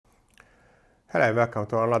Hello and welcome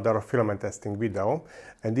to another filament testing video,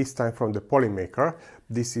 and this time from the Polymaker.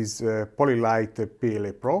 This is Polylight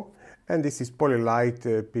PLA Pro and this is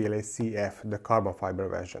Polylight PLA-CF, the carbon fiber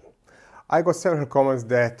version. I got several comments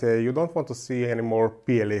that you don't want to see any more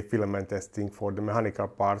PLA filament testing for the mechanical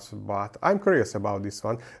parts, but I'm curious about this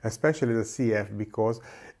one, especially the CF, because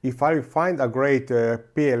if I find a great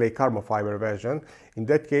PLA carbon fiber version, in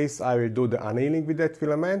that case I will do the annealing with that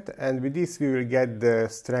filament, and with this we will get the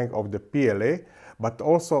strength of the PLA, but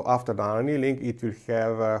also after the annealing it will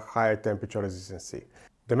have a higher temperature resistance.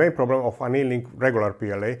 The main problem of annealing regular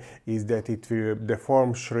PLA is that it will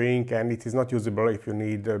deform, shrink, and it is not usable if you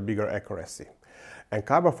need bigger accuracy. And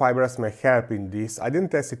carbon fibers may help in this. I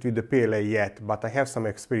didn't test it with the PLA yet, but I have some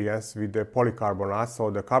experience with the polycarbonate, so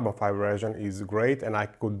the carbon fiber version is great and I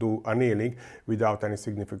could do annealing without any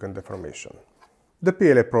significant deformation. The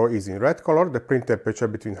PLA Pro is in red color, the print temperature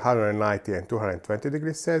between 190 and 220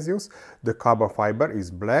 degrees Celsius. The carbon fiber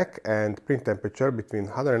is black and print temperature between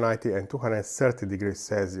 190 and 230 degrees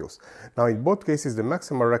Celsius. Now in both cases the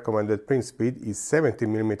maximum recommended print speed is 70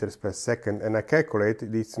 mm per second, and I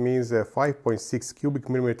calculate this means 5.6 cubic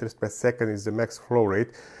millimeters per second is the max flow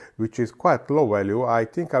rate, which is quite low value. I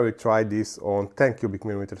think I will try this on 10 cubic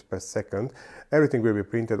millimeters per second. Everything will be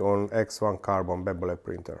printed on X1 carbon bevel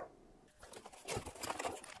printer.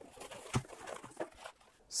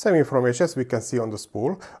 Same information as we can see on the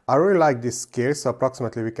spool. I really like this scale, so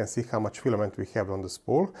approximately we can see how much filament we have on the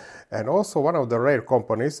spool, and also one of the rare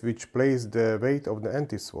companies which plays the weight of the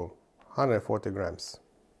anti-spool, 140 grams.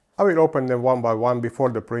 I will open them one by one before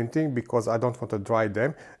the printing because I don't want to dry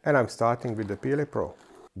them, and I'm starting with the PLA Pro.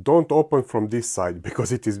 Don't open from this side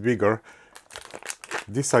because it is bigger.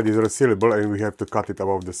 This side is resealable and we have to cut it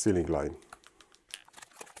above the sealing line.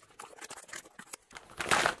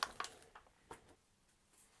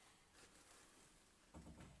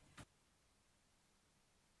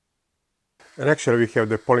 And actually we have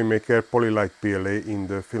the Polymaker Polylight PLA in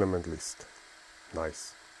the filament list.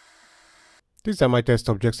 Nice. These are my test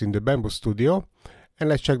objects in the Bamboo Studio, and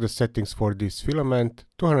let's check the settings for this filament.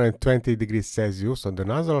 220 degrees Celsius on the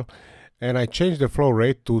nozzle, and I changed the flow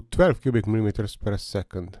rate to 12 cubic millimeters per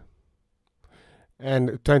second.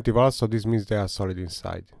 And 20 volts, so this means they are solid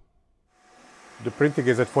inside. The printing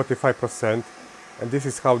is at 45%, and this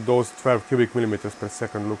is how those 12 cubic millimeters per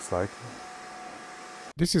second looks like.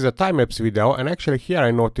 This is a time-lapse video, and actually here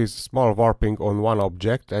I noticed small warping on one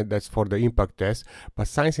object, and that's for the impact test, but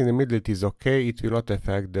since in the middle it is okay, it will not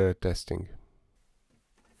affect the testing.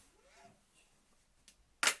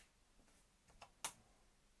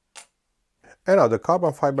 And now the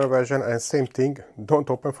carbon fiber version, and same thing, don't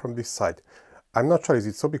open from this side. I'm not sure is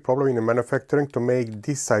it so big problem in the manufacturing to make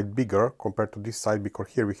this side bigger compared to this side, because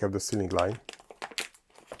here we have the sealing line.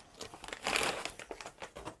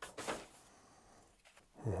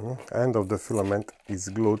 End of the filament is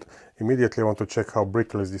glued. Immediately I want to check how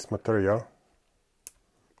brittle is this material.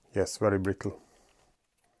 Yes, very brittle.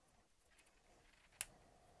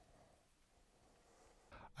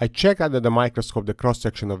 I checked under the microscope the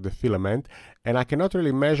cross-section of the filament, and I cannot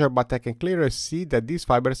really measure, but I can clearly see that these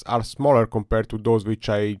fibers are smaller compared to those which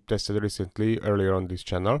I tested recently earlier on this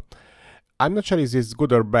channel. I'm not sure is this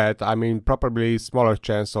good or bad. I mean, probably smaller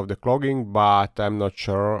chance of the clogging, but I'm not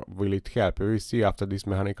sure will it help. We will see after these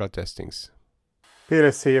mechanical testings.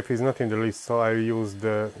 PLA-CF is not in the list, so I use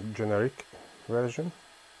the generic version.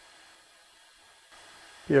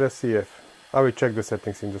 PLA-CF. I will check the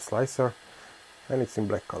settings in the slicer, and it's in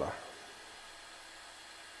black color.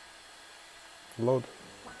 Load.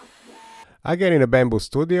 Again in a Bamboo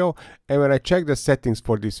Studio, and when I checked the settings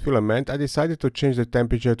for this filament, I decided to change the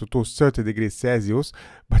temperature to 230 degrees Celsius,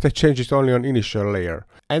 but I changed it only on initial layer.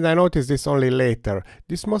 And I noticed this only later.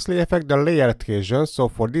 This mostly affects the layer adhesion, so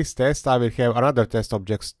for this test I will have another test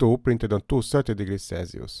objects too, printed on 230 degrees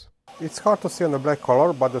Celsius. It's hard to see on the black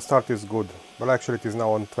color, but the start is good. Well, actually it is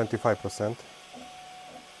now on 25%.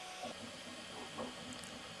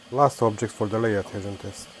 Last object for the layer adhesion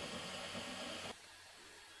test.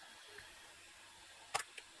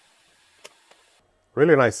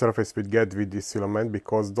 Really nice surface we get with this filament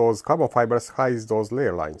because those carbon fibers hide those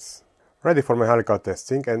layer lines. Ready for mechanical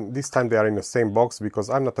testing, and this time they are in the same box because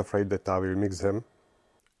I'm not afraid that I will mix them.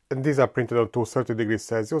 And these are printed on 230 degrees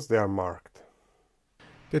Celsius, they are marked.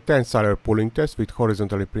 The Tensile pulling test with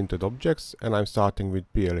horizontally printed objects, and I'm starting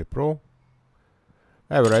with PLA Pro.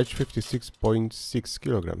 Average 56.6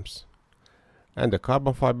 kilograms. And the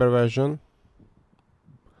carbon fiber version,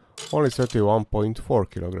 only 31.4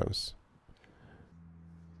 kilograms.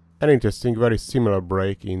 An interesting, very similar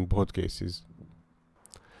break in both cases.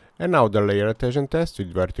 And now the layer adhesion test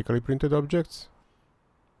with vertically printed objects.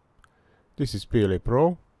 This is PLA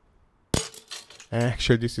Pro.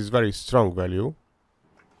 Actually, this is very strong value.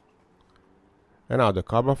 And now the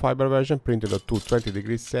carbon fiber version printed at 220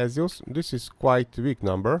 degrees Celsius. This is quite a weak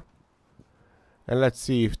number. And let's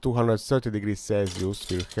see if 230 degrees Celsius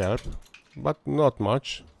will help, but not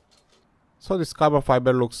much. So this carbon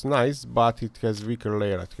fiber looks nice, but it has weaker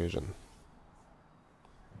layer adhesion.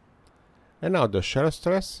 And now the shear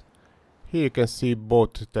stress. Here you can see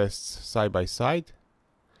both tests side by side.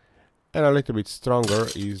 And a little bit stronger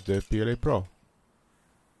is the PLA Pro.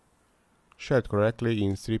 Shared correctly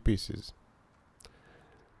in 3 pieces.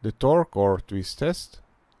 The torque or twist test.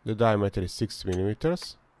 The diameter is 6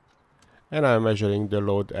 mm. And I'm measuring the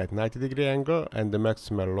load at 90-degree angle and the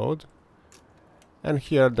maximal load. And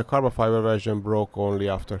here the carbon fiber version broke only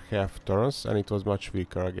after half turns and it was much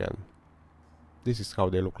weaker again. This is how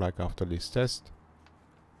they look like after this test.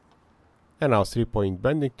 And now 3-point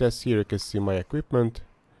bending test. Here you can see my equipment.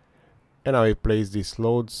 And I place these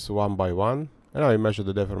loads one by one. And I measure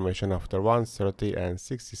the deformation after 1, 30 and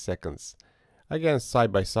 60 seconds. Again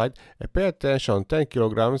side by side. And pay attention, 10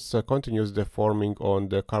 kilograms continues deforming on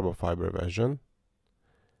the carbon fiber version.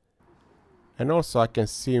 And also I can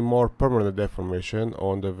see more permanent deformation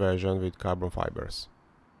on the version with carbon fibers.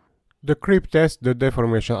 The creep test the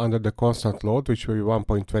deformation under the constant load, which will be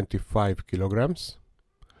 1.25 kilograms.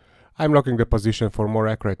 I'm locking the position for more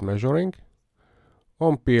accurate measuring.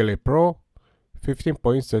 On PLA Pro,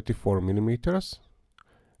 15.34 millimeters.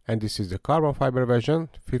 And this is the carbon fiber version,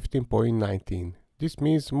 15.19. This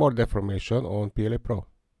means more deformation on PLA Pro.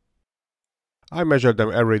 I measure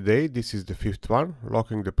them every day. This is the 5th one.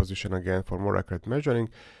 Locking the position again for more accurate measuring.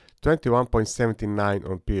 21.79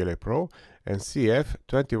 on PLA Pro and CF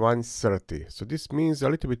 21.30. So this means a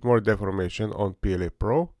little bit more deformation on PLA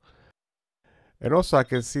Pro. And also I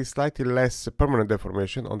can see slightly less permanent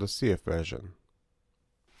deformation on the CF version.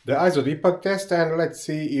 The iso impact test, and let's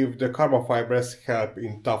see if the carbon fibers help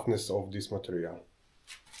in toughness of this material.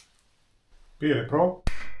 PLA Pro.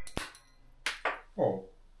 Oh,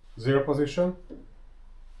 0 position.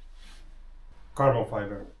 Carbon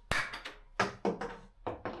fiber.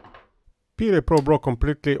 PLA Pro broke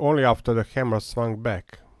completely only after the hammer swung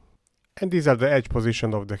back. And these are the edge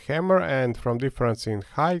position of the hammer, and from difference in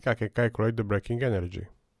height I can calculate the breaking energy.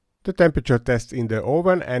 The temperature test in the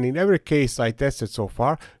oven, and in every case I tested so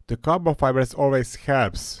far, the carbon fibers always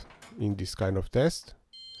helps in this kind of test.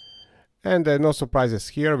 And no surprises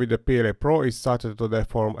here, with the PLA Pro it started to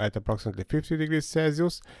deform at approximately 50 degrees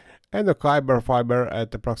Celsius and the carbon fiber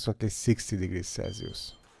at approximately 60 degrees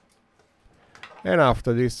Celsius. And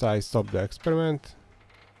after this I stopped the experiment.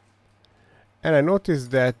 And I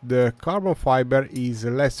noticed that the carbon fiber is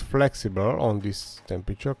less flexible on this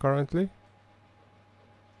temperature currently.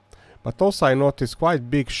 But also I noticed quite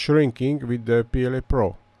big shrinking with the PLA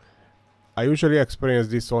Pro. I usually experience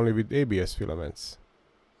this only with ABS filaments.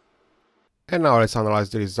 And now let's analyze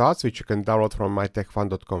the results, which you can download from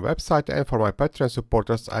mytechfun.com website, and for my Patreon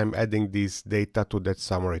supporters I'm adding this data to that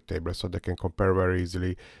summary table so they can compare very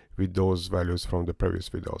easily with those values from the previous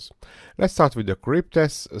videos. Let's start with the creep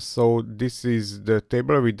test. So this is the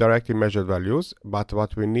table with directly measured values, but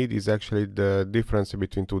what we need is actually the difference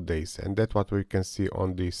between 2 days, and that's what we can see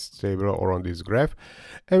on this table or on this graph.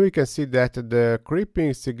 And we can see that the creeping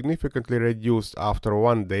is significantly reduced after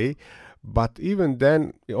 1 day, but even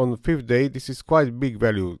then on the 5th day this is quite big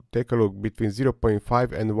value. Take a look, between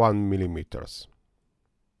 0.5 and 1 millimeters.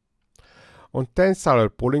 On tensile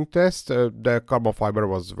pulling test, the carbon fiber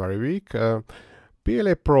was very weak.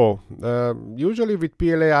 PLA Pro, usually with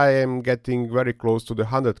PLA I am getting very close to the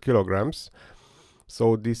 100 kilograms,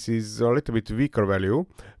 so this is a little bit weaker value.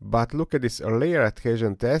 But look at this layer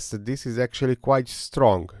adhesion test, this is actually quite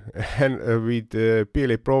strong. And with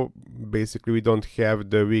PLA Pro basically we don't have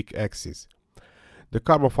the weak axis. The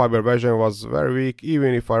carbon fiber version was very weak,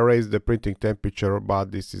 even if I raised the printing temperature, but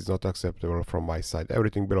this is not acceptable from my side.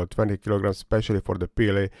 Everything below 20 kilograms, especially for the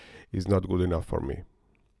PLA, is not good enough for me.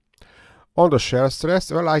 On the shear stress,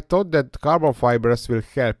 well, I thought that carbon fibers will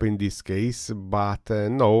help in this case, but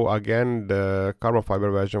no, again, the carbon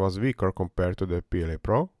fiber version was weaker compared to the PLA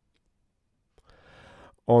Pro.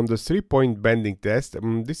 On the 3-point bending test,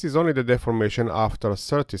 this is only the deformation after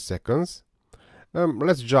 30 seconds.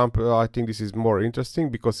 Let's jump. I think this is more interesting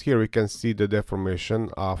because here we can see the deformation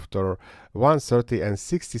after 1, 30 and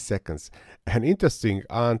 60 seconds. And interesting,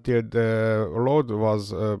 until the load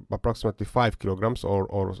was approximately 5 kilograms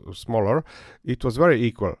or smaller, it was very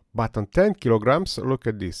equal. But on 10 kilograms, look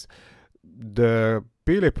at this. The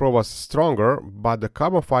PLA Pro was stronger, but the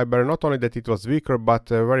carbon fiber, not only that it was weaker, but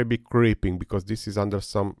very big creeping because this is under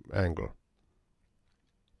some angle.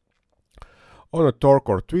 On a torque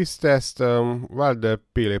or twist test, well, the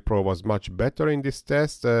PLA Pro was much better in this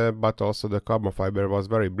test, but also the carbon fiber was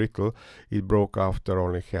very brittle. It broke after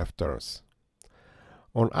only half turns.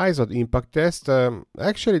 On ISO impact test,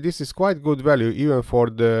 actually this is quite good value even for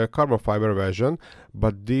the carbon fiber version,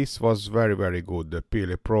 but this was very good. The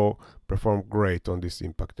PLA Pro performed great on this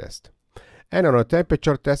impact test. And on a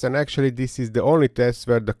temperature test, and actually this is the only test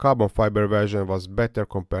where the carbon fiber version was better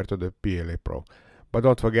compared to the PLA Pro. But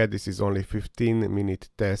don't forget, this is only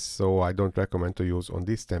 15-minute test, so I don't recommend to use on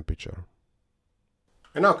this temperature.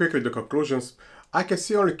 And now quickly the conclusions. I can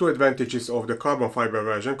see only two advantages of the carbon fiber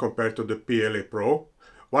version compared to the PLA Pro.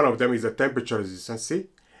 One of them is the temperature resistance,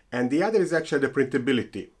 and the other is actually the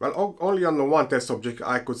printability. Well, only on the one test object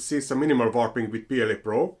I could see some minimal warping with PLA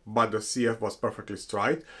Pro, but the CF was perfectly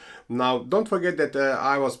straight. Now, don't forget that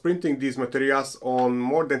I was printing these materials on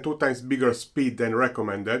more than 2 times bigger speed than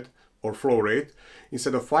recommended, or flow rate.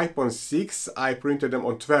 Instead of 5.6, I printed them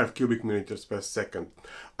on 12 cubic millimeters per second.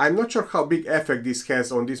 I'm not sure how big effect this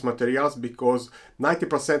has on these materials, because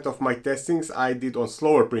 90% of my testings I did on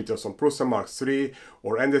slower printers, on Prusa Mark III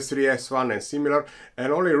or ND3S1 and similar,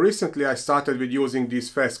 and only recently I started with using these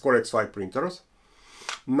fast Core X5 printers.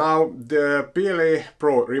 Now, the PLA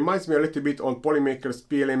Pro reminds me a little bit on Polymaker's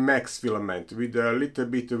PLA Max filament, with a little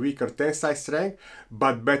bit weaker tensile strength,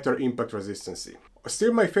 but better impact resistance.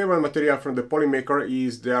 Still, my favorite material from the Polymaker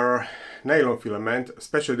is their nylon filament,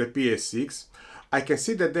 especially the PA6. I can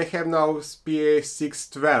see that they have now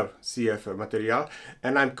PA612 CF material,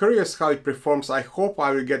 and I'm curious how it performs. I hope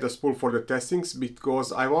I will get a spool for the testings,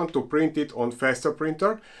 because I want to print it on faster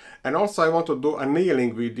printer, and also I want to do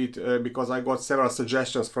annealing with it, because I got several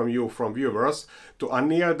suggestions from you, from viewers, to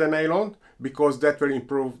anneal the nylon, because that will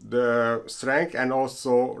improve the strength and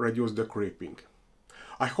also reduce the creeping.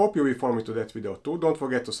 I hope you will follow me to that video too. Don't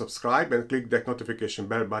forget to subscribe and click that notification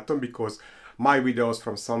bell button, because my videos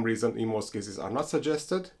from some reason in most cases are not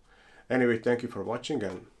suggested. Anyway, thank you for watching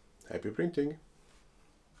and happy printing!